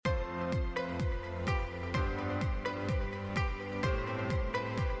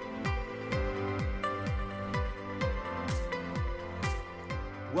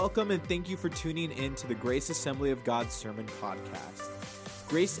Welcome and thank you for tuning in to the Grace Assembly of God Sermon Podcast.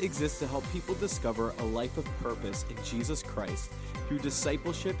 Grace exists to help people discover a life of purpose in Jesus Christ through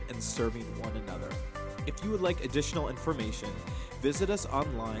discipleship and serving one another. If you would like additional information, visit us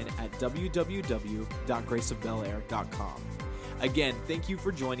online at www.graceofbelair.com. Again, thank you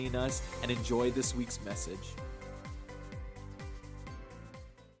for joining us and enjoy this week's message.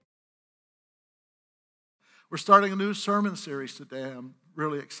 We're starting a new sermon series today. I'm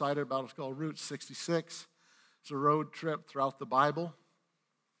really excited about it. It's called Route 66. It's a road trip throughout the Bible.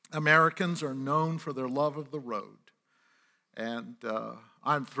 Americans are known for their love of the road. And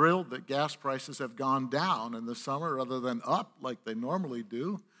I'm thrilled that gas prices have gone down in the summer rather than up like they normally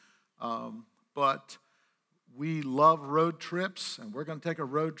do. But we love road trips, and we're going to take a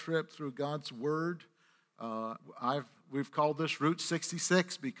road trip through God's Word. We've called this Route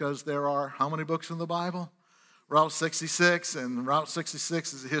 66 because there are how many books in the Bible? Route 66, and Route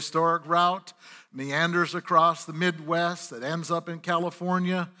 66 is a historic route, meanders across the Midwest, it ends up in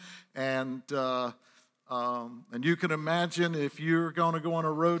California, and you can imagine if you're going to go on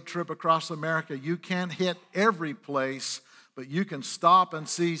a road trip across America, you can't hit every place, but you can stop and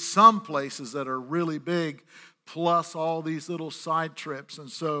see some places that are really big, plus all these little side trips. And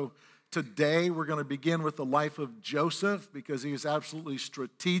so today we're going to begin with the life of Joseph because he is absolutely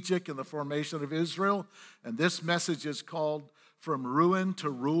strategic in the formation of Israel. And this message is called From Ruin to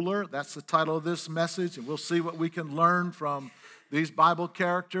Ruler. That's the title of this message. And we'll see what we can learn from these Bible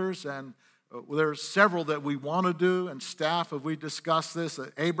characters. And there's several that we want to do. And staff, have we discussed this?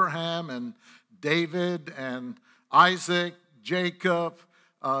 Abraham and David and Isaac, Jacob,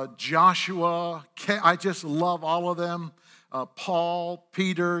 Joshua. I just love all of them. Paul,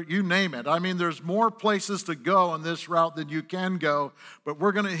 Peter, you name it. I mean, there's more places to go on this route than you can go, but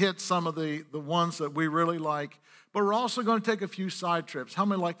we're going to hit some of the ones that we really like. But we're also going to take a few side trips. How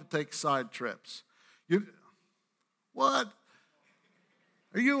many like to take side trips? What?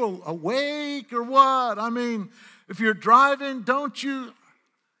 Are you awake or what? I mean, if you're driving, are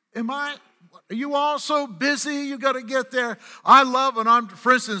you all so busy? You got to get there. I love when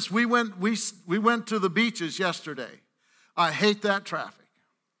for instance, we went to the beaches yesterday. I hate that traffic.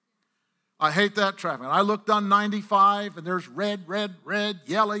 I looked on 95 and there's red,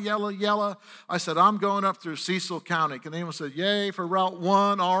 yellow. I said, I'm going up through Cecil County. And anyone said, yay for Route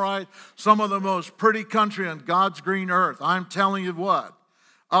 1, all right. Some of the most pretty country on God's green earth. I'm telling you what,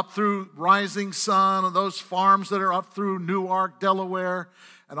 up through Rising Sun and those farms that are up through Newark, Delaware.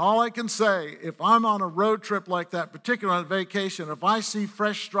 And all I can say, if I'm on a road trip like that, particularly on vacation, if I see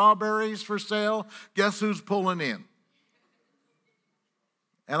fresh strawberries for sale, guess who's pulling in?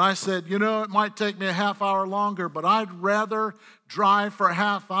 And I said, it might take me a half hour longer, but I'd rather drive for a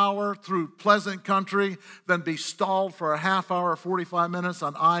half hour through pleasant country than be stalled for a half hour, 45 minutes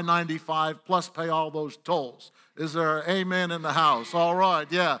on I-95, plus pay all those tolls. Is there an amen in the house? All right,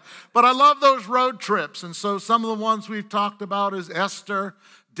 yeah. But I love those road trips. And so some of the ones we've talked about is Esther,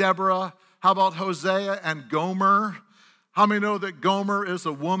 Deborah. How about Hosea and Gomer? How many know that Gomer is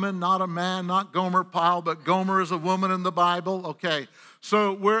a woman, not a man, not Gomer Pyle, but Gomer is a woman in the Bible? Okay,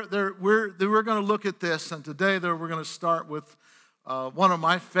 so we're going to look at this, and today we're going to start with one of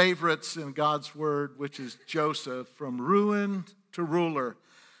my favorites in God's Word, which is Joseph, from ruin to ruler.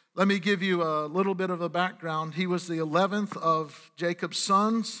 Let me give you a little bit of a background. He was the 11th of Jacob's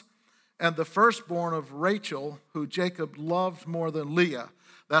sons and the firstborn of Rachel, who Jacob loved more than Leah.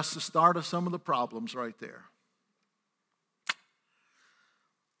 That's the start of some of the problems right there.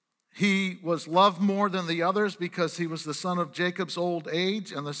 He was loved more than the others because he was the son of Jacob's old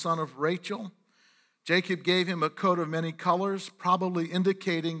age and the son of Rachel. Jacob gave him a coat of many colors, probably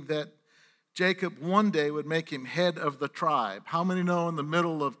indicating that Jacob one day would make him head of the tribe. How many know in the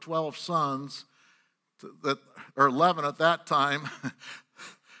middle of 12 sons, or 11 at that time,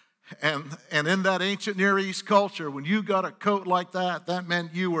 and in that ancient Near East culture, when you got a coat like that, that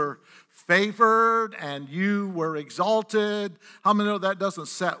meant you were favored and you were exalted. How many know that doesn't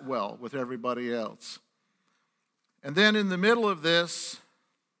set well with everybody else? And then in the middle of this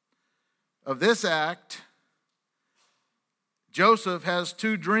act, Joseph has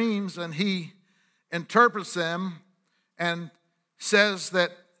two dreams and he interprets them and says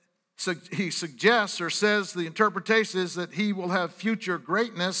that he suggests or says the interpretation is that he will have future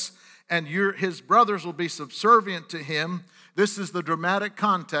greatness and his brothers will be subservient to him. This is the dramatic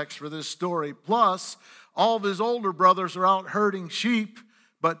context for this story. Plus, all of his older brothers are out herding sheep,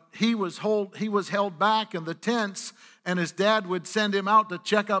 but he was held back in the tents, and his dad would send him out to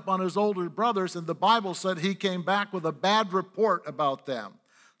check up on his older brothers, and the Bible said he came back with a bad report about them.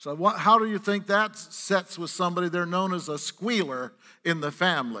 So how do you think that sets with somebody? They're known as a squealer in the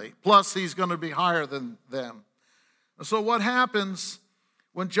family. Plus, he's going to be higher than them. So what happens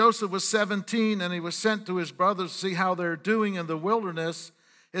when Joseph was 17 and he was sent to his brothers to see how they're doing in the wilderness?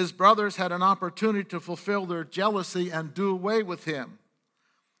 His brothers had an opportunity to fulfill their jealousy and do away with him.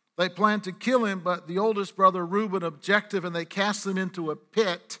 They planned to kill him, but the oldest brother, Reuben, objected, and they cast him into a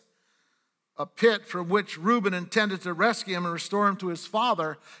pit from which Reuben intended to rescue him and restore him to his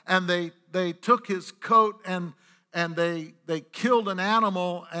father. And they took his coat and they killed an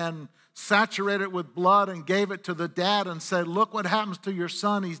animal and saturated it with blood and gave it to the dad and said, "Look what happens to your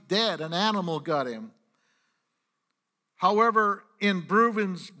son. He's dead. An animal got him." However, in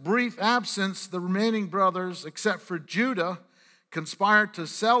Reuben's brief absence, the remaining brothers, except for Judah, conspired to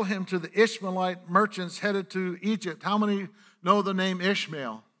sell him to the Ishmaelite merchants headed to Egypt. How many know the name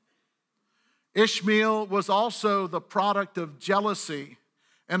Ishmael? Ishmael was also the product of jealousy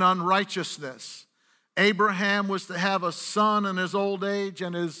and unrighteousness. Abraham was to have a son in his old age,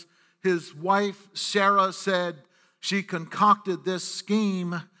 and his wife Sarah said, she concocted this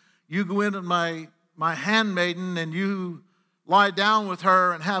scheme. You go in my handmaiden and you lie down with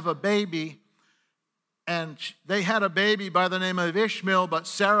her and have a baby. And they had a baby by the name of Ishmael, but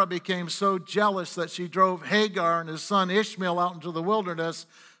Sarah became so jealous that she drove Hagar and his son Ishmael out into the wilderness.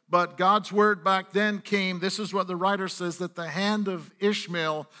 But God's word back then came, this is what the writer says, that the hand of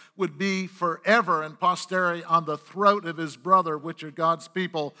Ishmael would be forever in posterity on the throat of his brother, which are God's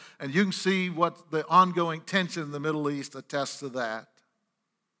people. And you can see what the ongoing tension in the Middle East attests to that.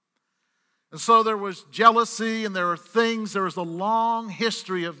 And so there was jealousy and there was a long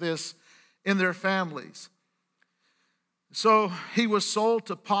history of this in their families. So he was sold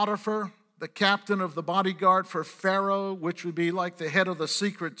to Potiphar, the captain of the bodyguard for Pharaoh, which would be like the head of the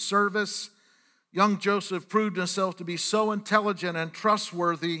secret service. Young Joseph proved himself to be so intelligent and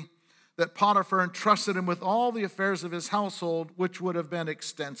trustworthy that Potiphar entrusted him with all the affairs of his household, which would have been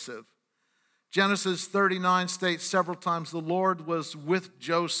extensive. Genesis 39 states several times the Lord was with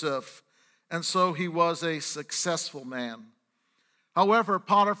Joseph, and so he was a successful man. However,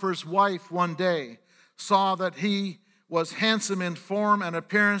 Potiphar's wife one day saw that he was handsome in form and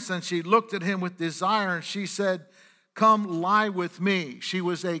appearance, and she looked at him with desire, and she said, "Come lie with me." She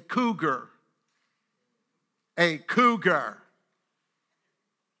was a cougar. A cougar.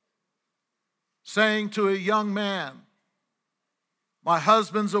 Saying to a young man, "My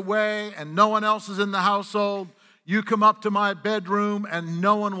husband's away and no one else is in the household. You come up to my bedroom and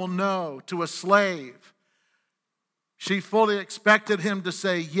no one will know." To a slave. She fully expected him to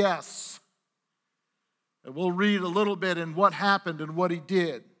say yes. And we'll read a little bit in what happened and what he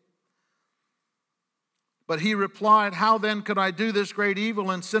did. But he replied, "How then could I do this great evil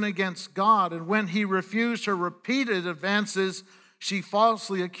and sin against God?" And when he refused her repeated advances, she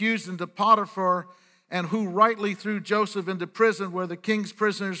falsely accused him to Potiphar, and who rightly threw Joseph into prison where the king's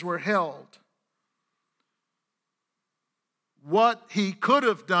prisoners were held. What he could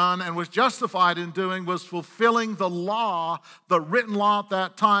have done and was justified in doing was fulfilling the law, the written law at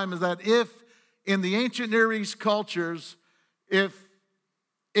that time, is that if in the ancient Near East cultures, if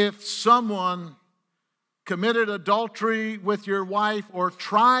someone committed adultery with your wife or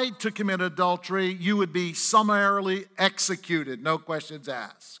tried to commit adultery, you would be summarily executed, no questions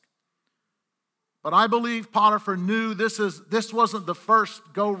asked. But I believe Potiphar knew this wasn't the first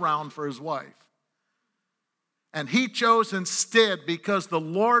go-round for his wife. And he chose instead, because the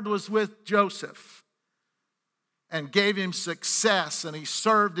Lord was with Joseph and gave him success and he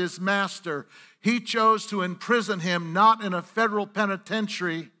served his master, he chose to imprison him not in a federal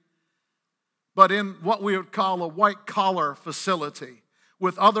penitentiary, but in what we would call a white-collar facility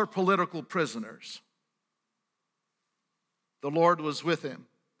with other political prisoners. The Lord was with him.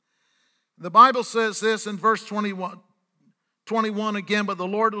 The Bible says this in verse 21 again, "But the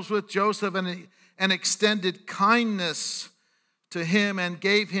Lord was with Joseph and extended kindness to him and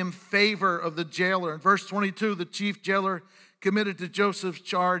gave him favor of the jailer." In verse 22, the chief jailer committed to Joseph's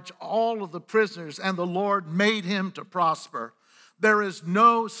charge all of the prisoners, and the Lord made him to prosper. There is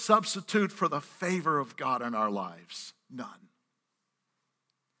no substitute for the favor of God in our lives. None.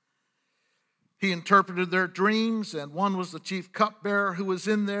 He interpreted their dreams, and one was the chief cupbearer who was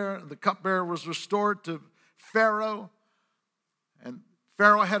in there. The cupbearer was restored to Pharaoh, and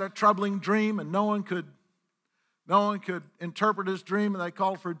Pharaoh had a troubling dream, and no one could interpret his dream, and they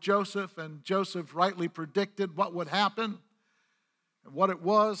called for Joseph, and Joseph rightly predicted what would happen and what it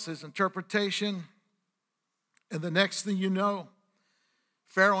was, his interpretation. And the next thing you know,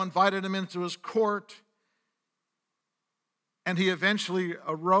 Pharaoh invited him into his court, and he eventually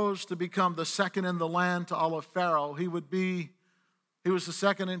arose to become the second in the land to all of Pharaoh. He would be He was the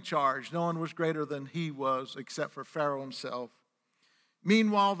second in charge. No one was greater than he was except for Pharaoh himself.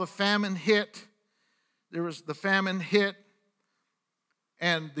 Meanwhile, the famine hit.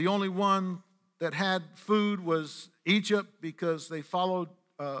 And the only one that had food was Egypt because they followed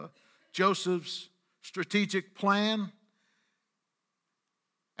Joseph's strategic plan.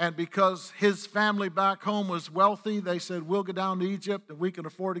 And because his family back home was wealthy, they said, we'll go down to Egypt and we can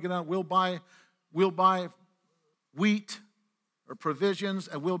afford to get down. We'll buy wheat or provisions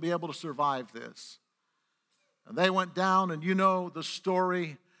and we'll be able to survive this. And they went down, and you know the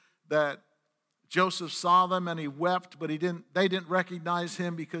story that Joseph saw them and he wept, but they didn't recognize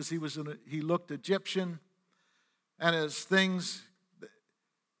him because he looked Egyptian. And as things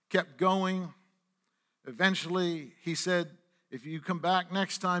kept going, eventually he said, if you come back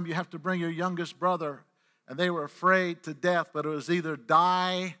next time, you have to bring your youngest brother. And they were afraid to death, but it was either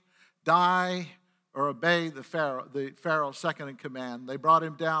die, or obey the Pharaoh second in command. They brought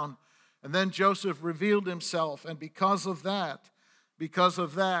him down, and then Joseph revealed himself, and because of that,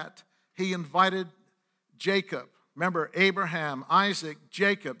 he invited Jacob. Remember, Abraham, Isaac,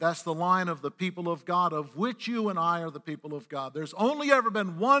 Jacob, that's the line of the people of God, of which you and I are the people of God. There's only ever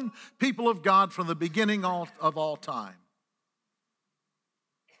been one people of God from the beginning of all time.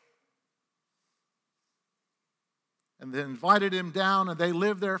 And they invited him down, and they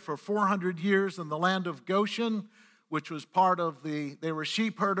lived there for 400 years in the land of Goshen, which was they were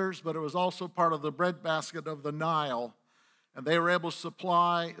sheep herders, but it was also part of the breadbasket of the Nile. And they were able to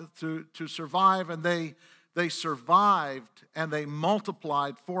supply, to survive, and they survived, and they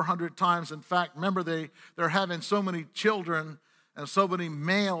multiplied 400 times. In fact, remember, they're having so many children and so many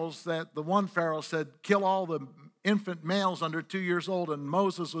males that the one Pharaoh said, kill all the infant males under 2 years old, and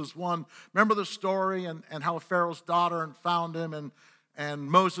Moses was one. Remember the story and how Pharaoh's daughter found him, and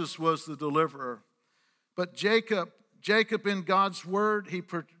Moses was the deliverer. But Jacob in God's word, he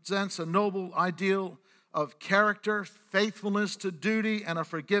presents a noble ideal of character, faithfulness to duty, and a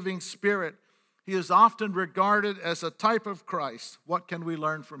forgiving spirit. He is often regarded as a type of Christ. What can we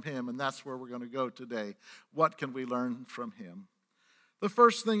learn from him? And that's where we're going to go today. What can we learn from him? The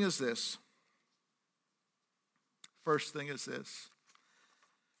first thing is this.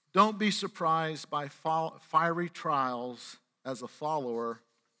 Don't be surprised by fiery trials as a follower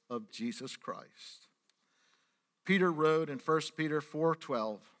of Jesus Christ. Peter wrote in 1 Peter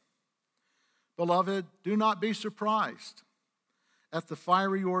 4:12, Beloved, do not be surprised at the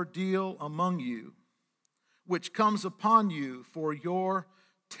fiery ordeal among you, which comes upon you for your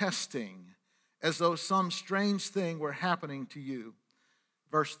testing, as though some strange thing were happening to you.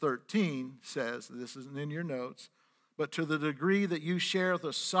 Verse 13 says, this isn't in your notes, but to the degree that you share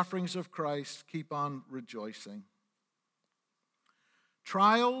the sufferings of Christ, keep on rejoicing.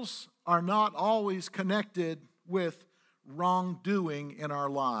 Trials are not always connected with wrongdoing in our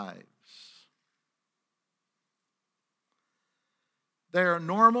lives. They are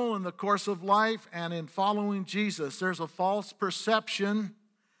normal in the course of life and in following Jesus. There's a false perception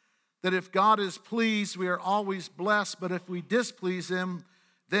that if God is pleased, we are always blessed, but if we displease him,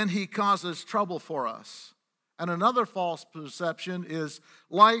 then he causes trouble for us. And another false perception is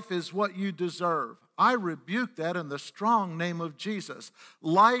life is what you deserve. I rebuke that in the strong name of Jesus.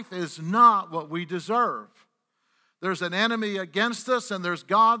 Life is not what we deserve. There's an enemy against us, and there's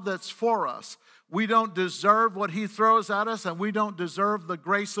God that's for us. We don't deserve what he throws at us, and we don't deserve the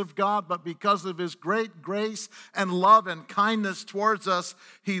grace of God, but because of his great grace and love and kindness towards us,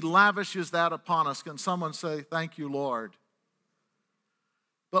 he lavishes that upon us. Can someone say, thank you, Lord?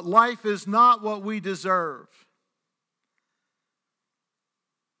 But life is not what we deserve.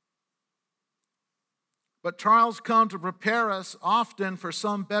 But trials come to prepare us often for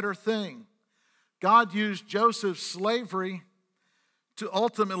some better thing. God used Joseph's slavery to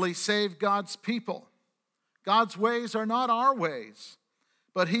ultimately save God's people. God's ways are not our ways,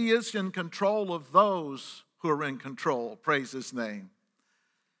 but he is in control of those who are in control. Praise his name.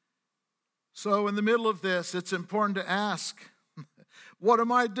 So in the middle of this, it's important to ask, what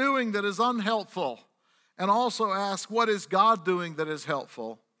am I doing that is unhelpful? And also ask, what is God doing that is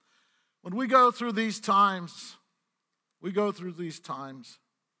helpful? When we go through these times,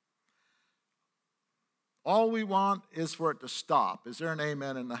 all we want is for it to stop. Is there an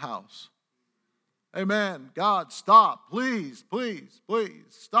amen in the house? Amen. God, stop. Please, please, please,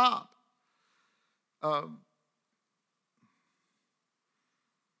 stop.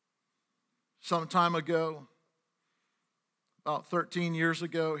 Some time ago, about 13 years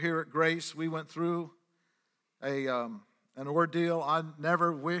ago, here at Grace, we went through an ordeal I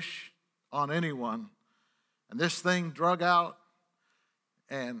never wish on anyone. And this thing drug out,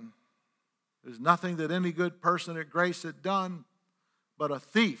 and there's nothing that any good person at Grace had done. but a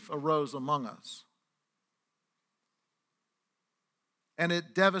thief arose among us. And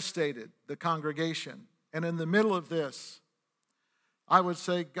it devastated the congregation. And in the middle of this, I would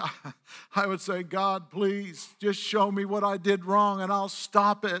say, God, please just show me what I did wrong and I'll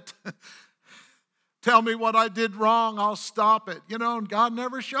stop it. Tell me what I did wrong, I'll stop it. And God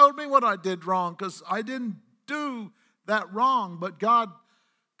never showed me what I did wrong because I didn't do that wrong. But God,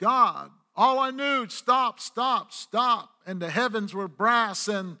 all I knew, stop. And the heavens were brass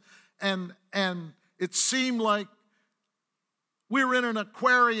and it seemed like we were in an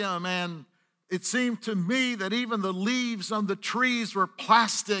aquarium, and it seemed to me that even the leaves on the trees were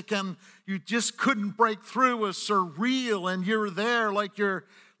plastic and you just couldn't break through. It was surreal, and you're there like you're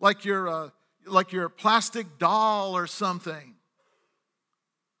a plastic doll or something.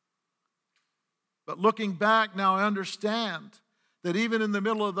 But looking back now, I understand that even in the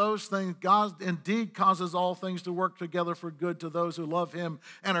middle of those things, God indeed causes all things to work together for good to those who love Him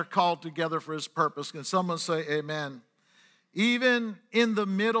and are called together for His purpose. Can someone say amen? Even in the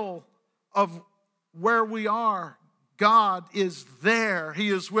middle of where we are, God is there. He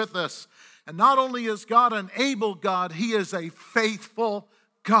is with us. And not only is God an able God, He is a faithful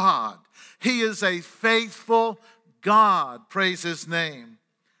God. He is a faithful God. Praise His name.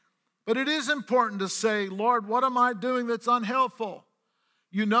 But it is important to say, Lord, what am I doing that's unhelpful?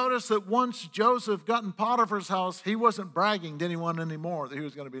 You notice that once Joseph got in Potiphar's house, he wasn't bragging to anyone anymore that he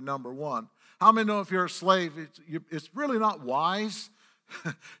was going to be number one. How many know if you're a slave, it's really not wise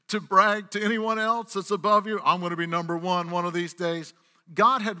to brag to anyone else that's above you? I'm going to be number one of these days.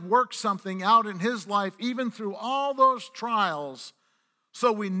 God had worked something out in his life, even through all those trials,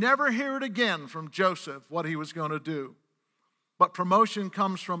 so we never hear it again from Joseph what he was going to do. But promotion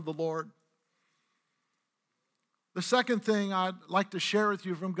comes from the Lord. The second thing I'd like to share with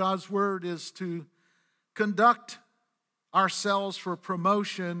you from God's Word is to conduct ourselves for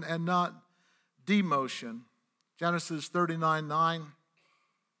promotion and not demotion. Genesis 39:9.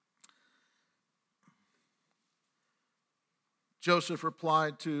 Joseph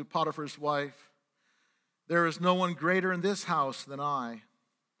replied to Potiphar's wife, "There is no one greater in this house than I,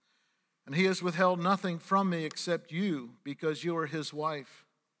 and he has withheld nothing from me except you, because you are his wife."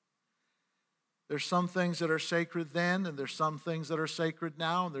 There's some things that are sacred then, and there's some things that are sacred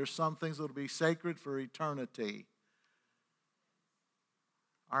now, and there's some things that will be sacred for eternity.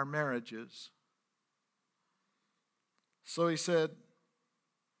 Our marriages. So he said,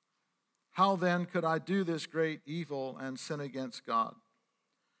 "How then could I do this great evil and sin against God?"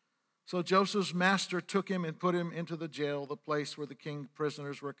 So Joseph's master took him and put him into the jail, the place where the king's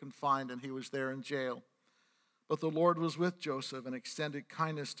prisoners were confined, and he was there in jail. But the Lord was with Joseph and extended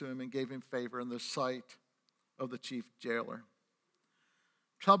kindness to him and gave him favor in the sight of the chief jailer.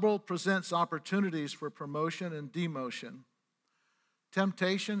 Trouble presents opportunities for promotion and demotion.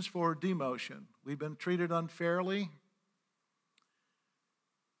 Temptations for demotion. We've been treated unfairly.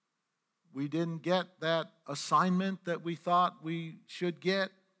 We didn't get that assignment that we thought we should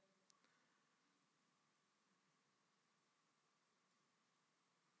get.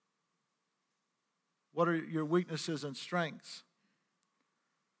 What are your weaknesses and strengths?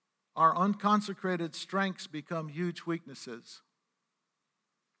 Our unconsecrated strengths become huge weaknesses.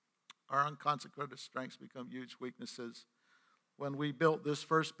 Our unconsecrated strengths become huge weaknesses. When we built this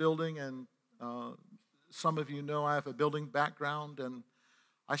first building, and some of you know I have a building background, and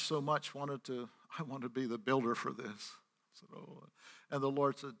I so much wanted to be the builder for this. I said, "Oh," and the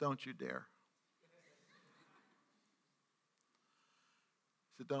Lord said, "Don't you dare."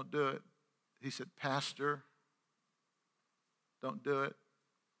 He said, "Don't do it." He said, "Pastor, don't do it."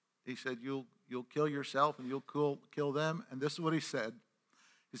 He said, you'll kill yourself and you'll kill them. And this is what he said.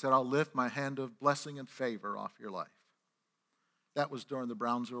 He said, "I'll lift my hand of blessing and favor off your life." That was during the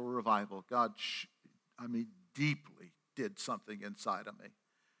Brownsville revival. God, deeply did something inside of me.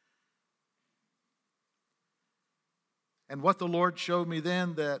 And what the Lord showed me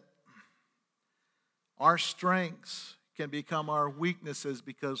then, that our strengths can become our weaknesses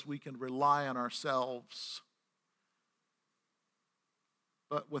because we can rely on ourselves.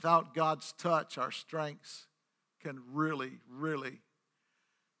 But without God's touch, our strengths can really, really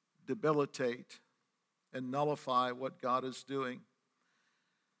debilitate and nullify what God is doing.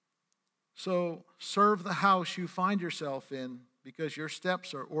 So serve the house you find yourself in, because your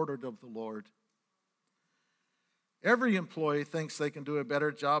steps are ordered of the Lord. Every employee thinks they can do a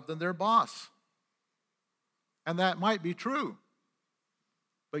better job than their boss. And that might be true,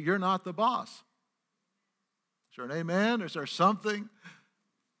 but you're not the boss. Is there an amen? Is there something?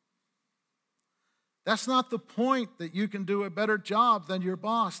 That's not the point, that you can do a better job than your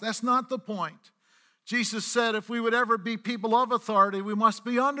boss. That's not the point. Jesus said if we would ever be people of authority, we must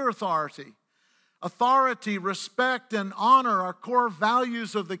be under authority. Authority, respect, and honor are core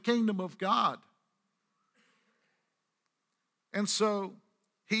values of the kingdom of God. And so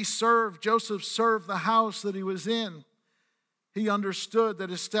Joseph served the house that he was in. He understood that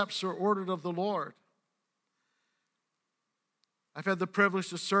his steps are ordered of the Lord. I've had the privilege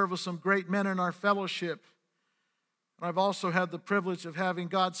to serve with some great men in our fellowship. And I've also had the privilege of having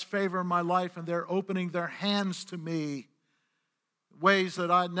God's favor in my life, and they're opening their hands to me ways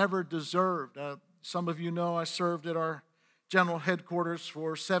that I never deserved. Some of you know I served at our general headquarters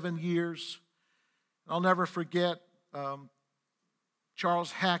for 7 years. I'll never forget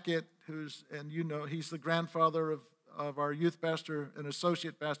Charles Hackett, he's the grandfather of our youth pastor and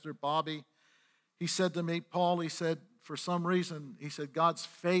associate pastor, Bobby. He said to me, Paul, he said, for some reason, he said, God's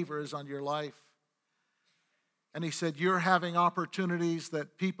favor is on your life. And he said, you're having opportunities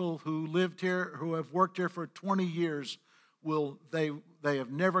that people who lived here, who have worked here for 20 years, they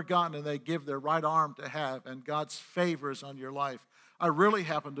have never gotten, and they give their right arm to have, and God's favor is on your life. I really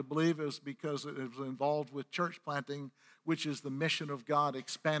happen to believe it was because it was involved with church planting, which is the mission of God,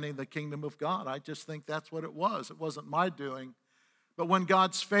 expanding the kingdom of God. I just think that's what it was. It wasn't my doing. But when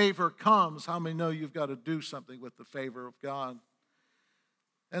God's favor comes, how many know you've got to do something with the favor of God?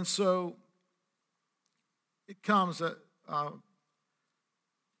 And so it comes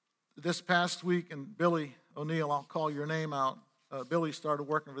this past week, and Billy O'Neill, I'll call your name out. Billy started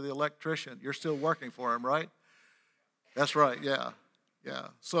working for the electrician. You're still working for him, right? That's right, yeah.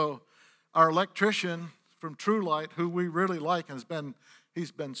 So our electrician from True Light, who we really like,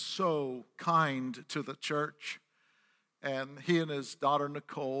 he's been so kind to the church. And he and his daughter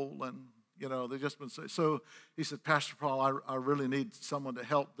Nicole, and they've just been so. He said, Pastor Paul, I really need someone to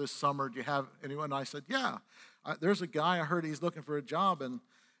help this summer. Do you have anyone? And I said, yeah. There's a guy, I heard he's looking for a job, and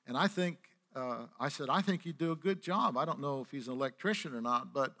I think I think he'd do a good job. I don't know if he's an electrician or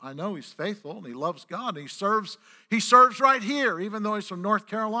not, but I know he's faithful and he loves God. And he serves right here, even though he's from North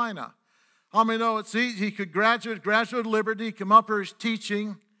Carolina. How many know it's easy? He could graduate of Liberty, come up here, he's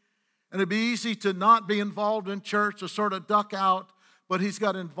teaching. And it'd be easy to not be involved in church, to sort of duck out. But he's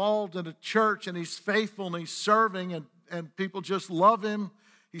got involved in a church, and he's faithful, and he's serving, and people just love him.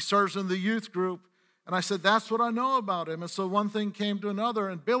 He serves in the youth group. And I said, that's what I know about him. And so one thing came to another,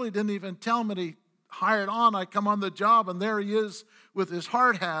 and Billy didn't even tell me that he hired on. I come on the job, and there he is with his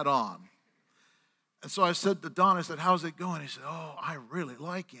hard hat on. And so I said to Don, I said, how's it going? He said, oh, I really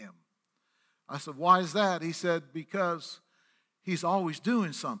like him. I said, why is that? He said, because he's always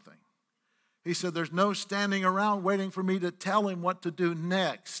doing something. He said, there's no standing around waiting for me to tell him what to do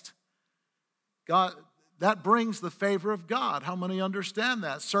next. God, that brings the favor of God. How many understand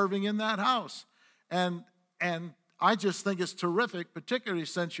that? Serving in that house. And I just think it's terrific, particularly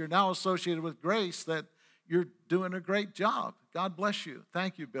since you're now associated with Grace, that you're doing a great job. God bless you.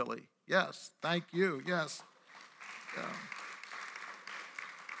 Thank you, Billy. Yes, thank you. Yes. Yeah.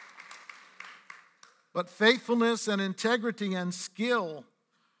 But faithfulness and integrity and skill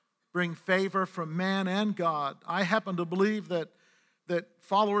bring favor from man and God. I happen to believe that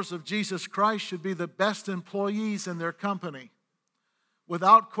followers of Jesus Christ should be the best employees in their company.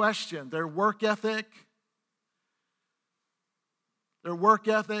 Without question, their work ethic,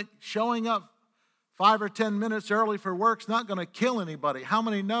 showing up 5 or 10 minutes early for work is not going to kill anybody. How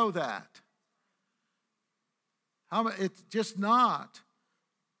many know that? It's just not.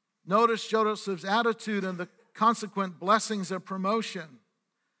 Notice Joseph's attitude and the consequent blessings of promotion.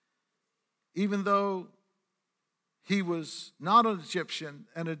 Even though he was not an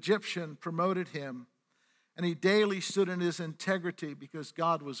Egyptian promoted him, and he daily stood in his integrity because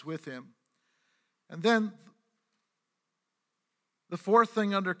God was with him. And then the fourth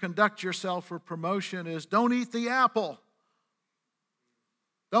thing under conduct yourself for promotion is don't eat the apple.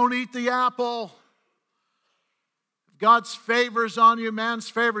 Don't eat the apple. If God's favor is on you, man's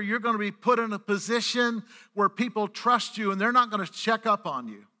favor, you're going to be put in a position where people trust you and they're not going to check up on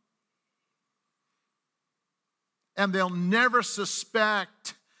you. And they'll never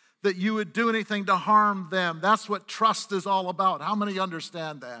suspect that you would do anything to harm them. That's what trust is all about. How many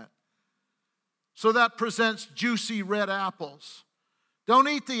understand that? So that presents juicy red apples. Don't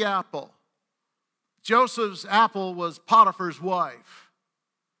eat the apple. Joseph's apple was Potiphar's wife.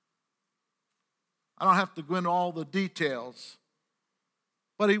 I don't have to go into all the details.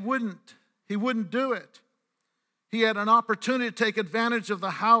 But he wouldn't do it. He had an opportunity to take advantage of the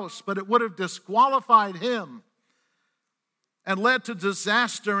house, but it would have disqualified him and led to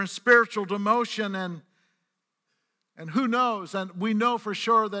disaster and spiritual demotion, and who knows, and we know for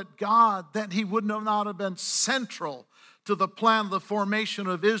sure that God, that he would not have been central to the plan of the formation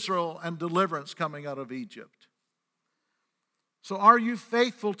of Israel and deliverance coming out of Egypt. So are you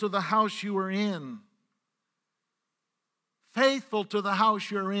faithful to the house you are in? Faithful to the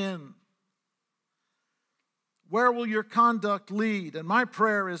house you're in. Where will your conduct lead? And my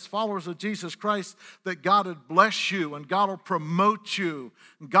prayer is, followers of Jesus Christ, that God would bless you and God will promote you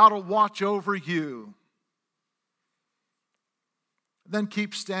and God will watch over you. Then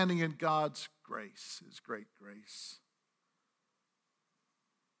keep standing in God's grace, His great grace.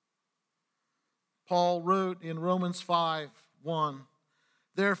 Paul wrote in Romans 5:1,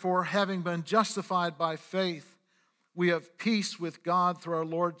 therefore, having been justified by faith, we have peace with God through our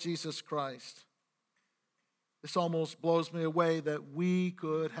Lord Jesus Christ. This almost blows me away that we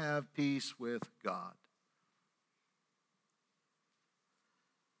could have peace with God,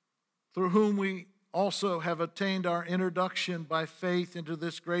 through whom we also have attained our introduction by faith into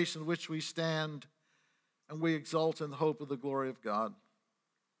this grace in which we stand, and we exult in the hope of the glory of God.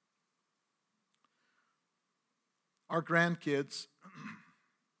 Our grandkids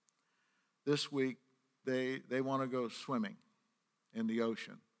this week, they want to go swimming in the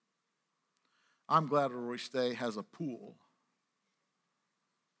ocean. I'm glad where we stay has a pool.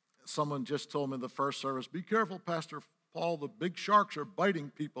 Someone just told me in the first service, be careful, Pastor Paul, the big sharks are biting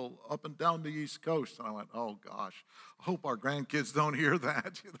people up and down the East Coast. And I went, oh gosh, I hope our grandkids don't hear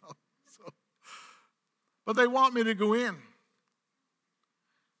that, But they want me to go in.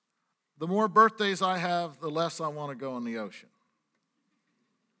 The more birthdays I have, the less I want to go in the ocean.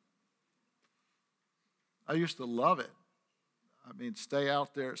 I used to love it. I mean, stay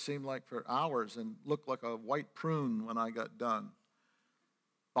out there, it seemed like for hours, and look like a white prune when I got done.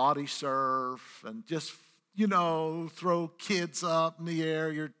 Body surf and just, throw kids up in the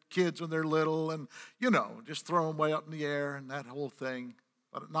air, your kids when they're little, and, just throw them way up in the air and that whole thing.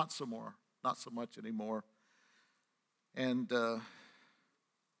 But not so much anymore. And,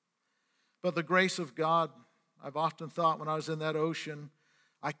 but the grace of God, I've often thought when I was in that ocean,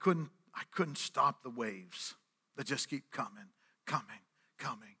 I couldn't stop the waves that just keep coming.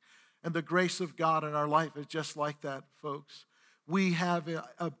 And the grace of God in our life is just like that, folks. We have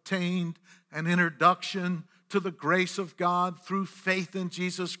obtained an introduction to the grace of God through faith in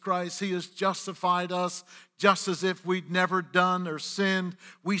Jesus Christ. He has justified us just as if we'd never done or sinned.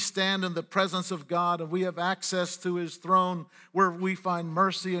 We stand in the presence of God and we have access to His throne where we find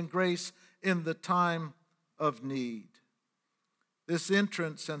mercy and grace in the time of need. This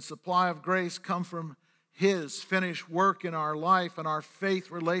entrance and supply of grace come from His finished work in our life and our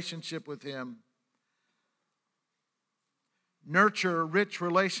faith relationship with Him. Nurture a rich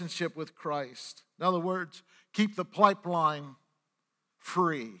relationship with Christ. In other words, keep the pipeline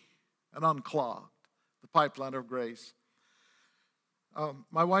free and unclogged, the pipeline of grace.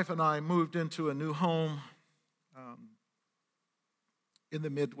 My wife and I moved into a new home in the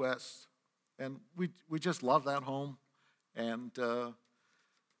Midwest, and we just love that home, and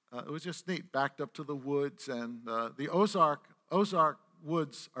it was just neat, backed up to the woods, and the Ozark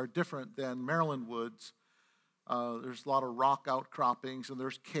woods are different than Maryland woods. There's a lot of rock outcroppings, and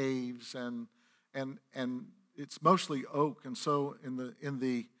there's caves, and it's mostly oak, and so in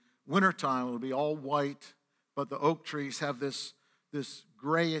the wintertime it'll be all white, but the oak trees have this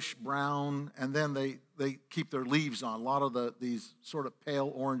grayish brown, and then they keep their leaves on. A lot of these sort of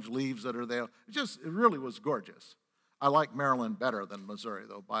pale orange leaves that are there. It really was gorgeous. I like Maryland better than Missouri,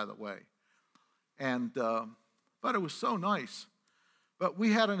 though, by the way. And but it was so nice. But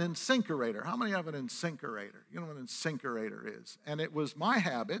we had an incinerator. How many have an incinerator? You know what an incinerator is? And it was my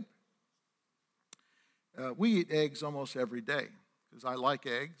habit. We eat eggs almost every day because I like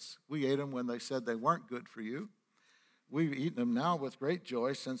eggs. We ate them when they said they weren't good for you. We've eaten them now with great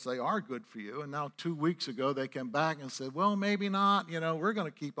joy since they are good for you. And now 2 weeks ago they came back and said, well, maybe not. We're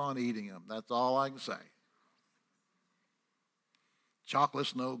going to keep on eating them. That's all I can say.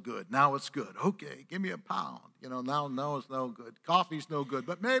 Chocolate's no good. Now it's good. Okay, give me a pound. Now no, it's no good. Coffee's no good,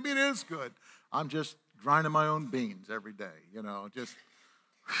 but maybe it is good. I'm just grinding my own beans every day, just.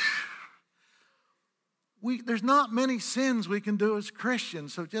 There's not many sins we can do as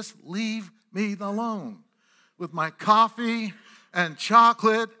Christians, so just leave me alone with my coffee and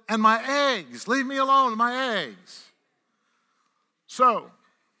chocolate and my eggs. Leave me alone with my eggs. So,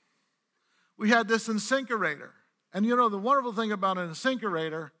 we had this incinerator. And the wonderful thing about an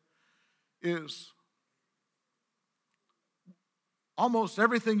incinerator is almost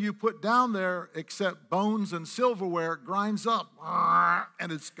everything you put down there except bones and silverware grinds up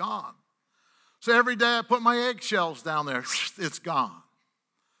and it's gone. So every day I put my eggshells down there, it's gone.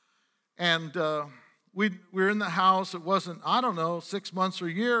 And we were in the house. It wasn't, 6 months or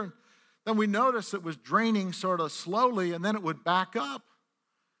a year. then we noticed it was draining sort of slowly, and then it would back up.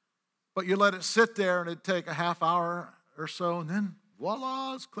 But you let it sit there, and it'd take a half hour or so, and then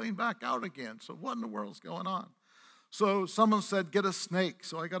voila, it's cleaned back out again. So what in the world's going on? So someone said, get a snake.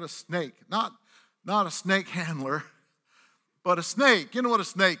 So I got a snake. Not a snake handler, but a snake. You know what a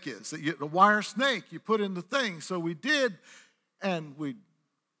snake is? A wire snake you put in the thing. So we did, and we'd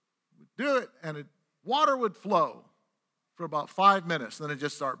do it, and water would flow for about 5 minutes. Then it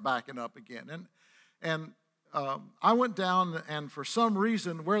just start backing up again. And I went down, and for some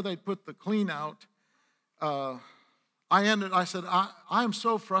reason, where they put the clean out, I said, I'm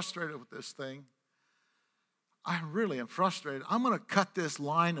so frustrated with this thing. I really am frustrated. I'm going to cut this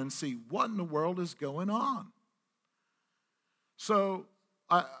line and see what in the world is going on. So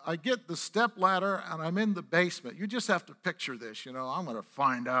I get the step ladder, and I'm in the basement. You just have to picture this, I'm going to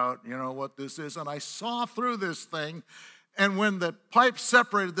find out, what this is. And I saw through this thing, and when the pipe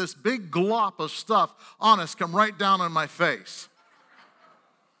separated, this big glop of stuff, honest, come right down on my face.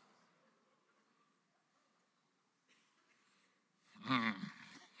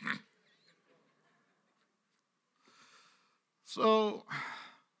 So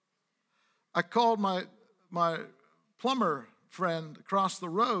I called my plumber friend across the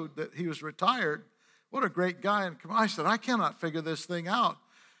road that he was retired. What a great guy. And I said, I cannot figure this thing out.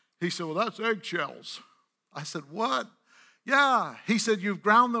 He said, well, that's eggshells. I said, what? Yeah. He said, you've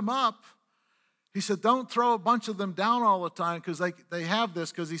ground them up. He said, don't throw a bunch of them down all the time because they have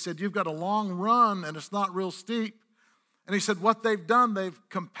this, because he said, you've got a long run and it's not real steep. And he said, what they've done, they've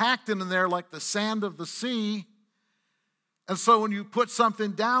compacted in there like the sand of the sea. And so when you put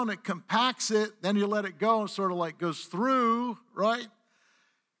something down, it compacts it, then you let it go and sort of like goes through, right?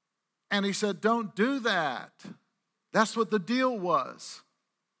 And he said, don't do that. That's what the deal was.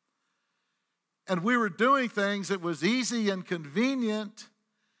 And we were doing things that was easy and convenient.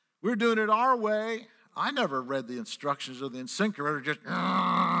 We were doing it our way. I never read the instructions of the incinerator. Just,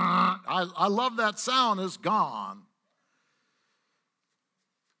 I love that sound. It's gone.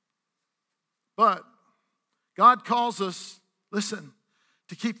 But God calls us, listen,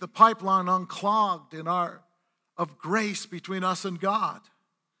 to keep the pipeline unclogged of grace between us and God.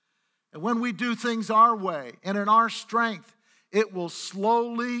 And when we do things our way and in our strength, it will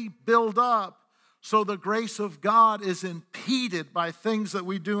slowly build up, so the grace of God is impeded by things that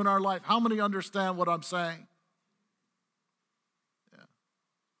we do in our life. How many understand what I'm saying? Yeah.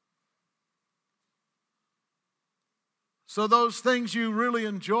 So those things you really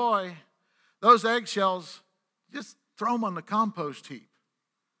enjoy, those eggshells, just throw them on the compost heap.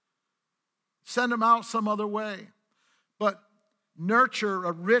 Send them out some other way. But nurture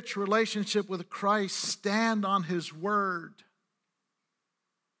a rich relationship with Christ. Stand on His word.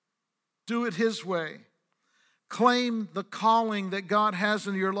 Do it His way. Claim the calling that God has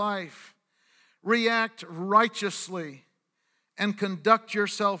in your life. React righteously and conduct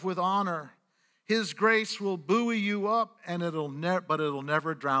yourself with honor. His grace will buoy you up, and it'll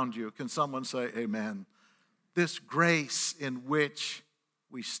never drown you. Can someone say amen? This grace in which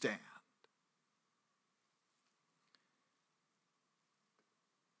we stand.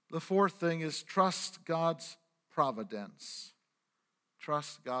 The fourth thing is trust God's providence.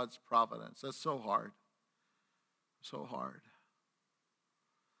 Trust God's providence. That's so hard. So hard.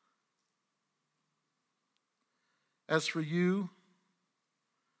 As for you,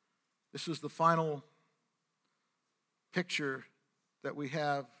 this is the final picture that we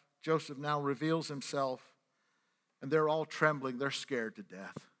have. Joseph now reveals himself, and they're all trembling. They're scared to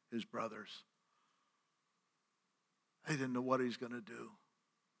death, his brothers. They didn't know what he's going to do.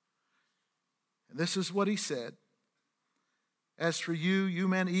 And this is what he said. As for you, you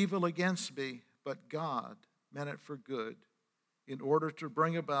meant evil against me, but God meant it for good, in order to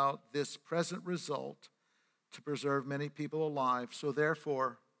bring about this present result, to preserve many people alive. So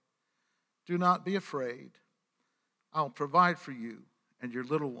therefore, do not be afraid. I'll provide for you and your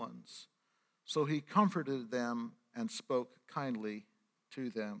little ones. So he comforted them and spoke kindly to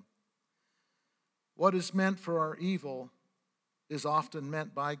them. What is meant for our evil is often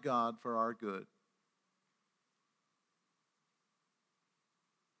meant by God for our good.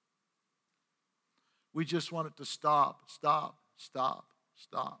 We just want it to stop.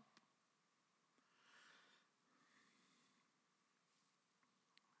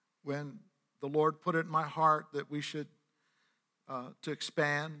 When the Lord put it in my heart that we should to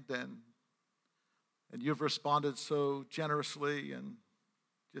expand, and you've responded so generously and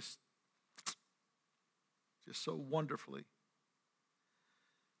just so wonderfully.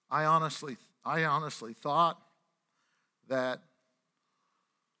 I honestly thought that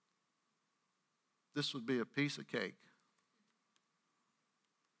this would be a piece of cake.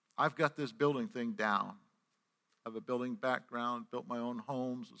 I've got this building thing down. I have a building background, built my own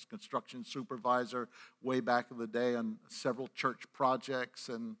homes, was construction supervisor way back in the day on several church projects,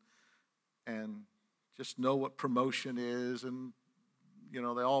 and just know what promotion is, and they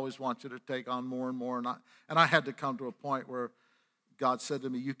always want you to take on more and more. And I had to come to a point where God said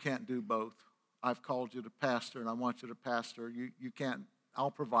to me, you can't do both. I've called you to pastor, and I want you to pastor. You can't. I'll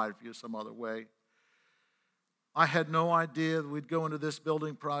provide for you some other way. I had no idea that we'd go into this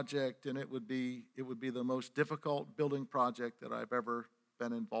building project, and it would be the most difficult building project that I've ever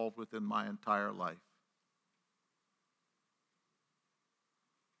been involved with in my entire life.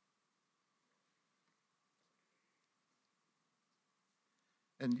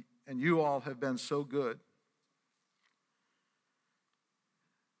 And you all have been so good.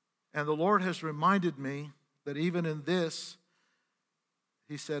 And the Lord has reminded me that even in this,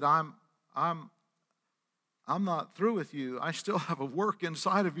 He said, I'm not through with you. I still have a work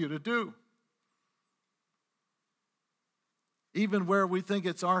inside of you to do. Even where we think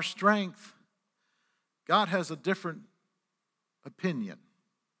it's our strength, God has a different opinion.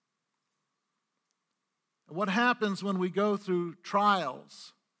 What happens when we go through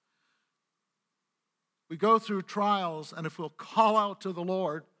trials? We go through trials, and if we'll call out to the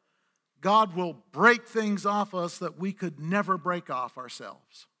Lord, God will break things off us that we could never break off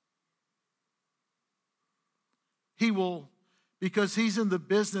ourselves. He will, because He's in the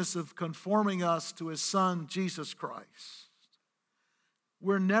business of conforming us to His Son, Jesus Christ.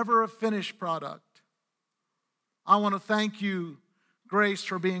 We're never a finished product. I want to thank you, Grace,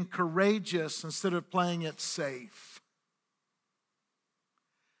 for being courageous instead of playing it safe.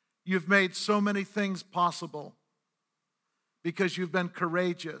 You've made so many things possible because you've been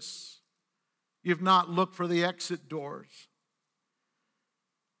courageous. You've not looked for the exit doors.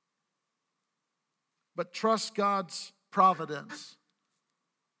 But trust God's providence.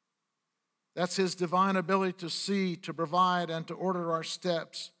 That's His divine ability to see, to provide, and to order our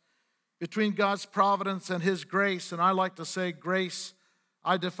steps. Between God's providence and His grace, and I like to say grace,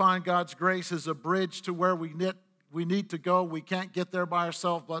 I define God's grace as a bridge to where we need to go. We can't get there by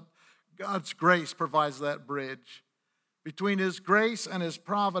ourselves, but God's grace provides that bridge. Between His grace and His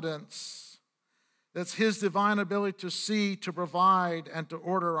providence, that's His divine ability to see, to provide, and to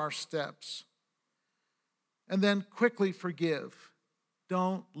order our steps. And then quickly forgive.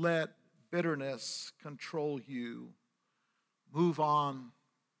 Don't let bitterness control you. Move on.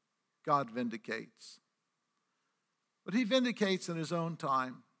 God vindicates. But He vindicates in His own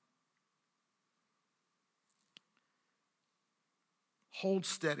time. Hold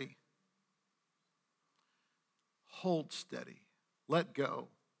steady. Hold steady. Let go.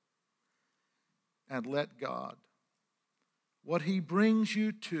 And let God. What He brings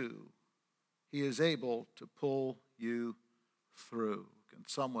you to, He is able to pull you through. Can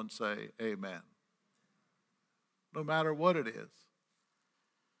someone say amen? No matter what it is.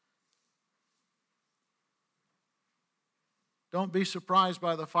 Don't be surprised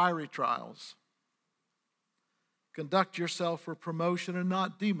by the fiery trials. Conduct yourself for promotion and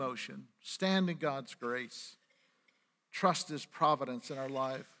not demotion. Stand in God's grace. Trust His providence in our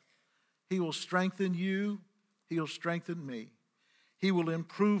life. He will strengthen you. He will strengthen me. He will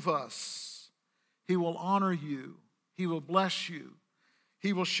improve us. He will honor you. He will bless you.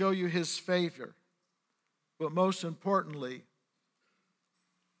 He will show you His favor. But most importantly,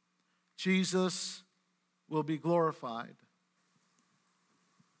 Jesus will be glorified.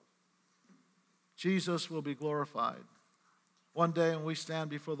 Jesus will be glorified. One day when we stand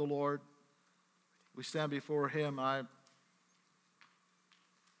before the Lord, we stand before Him.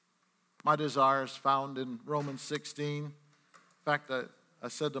 My desire is found in Romans 16. In fact, I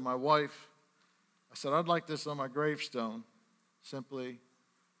said to my wife, I'd like this on my gravestone. Simply,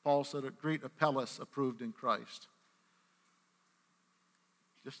 Paul said, greet Apelles, approved in Christ.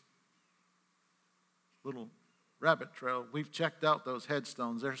 Just a little rabbit trail. We've checked out those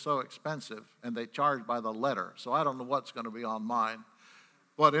headstones. They're so expensive, and they charge by the letter. So I don't know what's going to be on mine.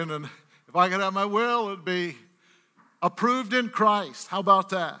 But if I could have my will, it'd be approved in Christ. How about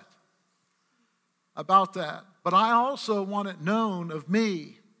that? About that. But I also want it known of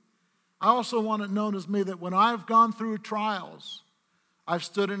me. I also want it known as me that when I've gone through trials, I've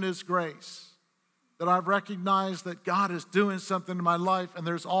stood in His grace. That I've recognized that God is doing something in my life, and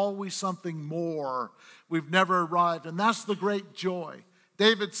there's always something more. We've never arrived, and that's the great joy.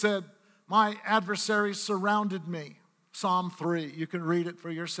 David said, my adversaries surrounded me. Psalm 3, you can read it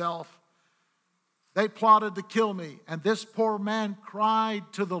for yourself. They plotted to kill me, and this poor man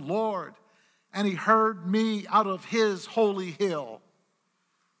cried to the Lord, and He heard me out of His holy hill.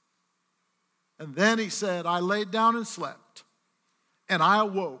 And then he said, I laid down and slept, And I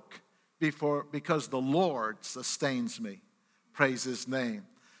awoke because the Lord sustains me. Praise his name.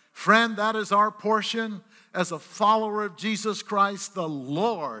 Friend, that is our portion as a follower of Jesus Christ. The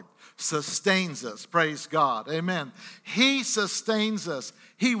Lord sustains us. Praise God. Amen. He sustains us.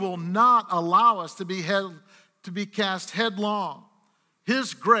 He will not allow us to be cast headlong.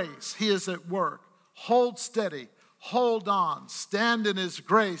 His grace, he is at work. Hold steady. Hold on. Stand in his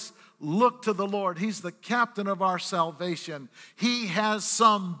grace. Look to the Lord. He's the captain of our salvation. He has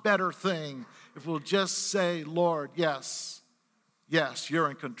some better thing. If we'll just say, Lord, yes, you're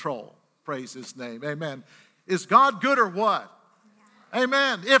in control. Praise his name. Amen. Is God good or what? Yeah.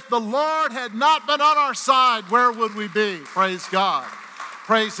 Amen. If the Lord had not been on our side, where would we be? Praise God.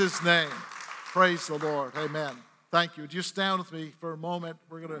 Praise his name. Praise the Lord. Amen. Thank you. Would you stand with me for a moment?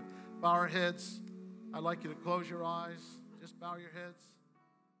 We're going to bow our heads. I'd like you to close your eyes. Just bow your heads.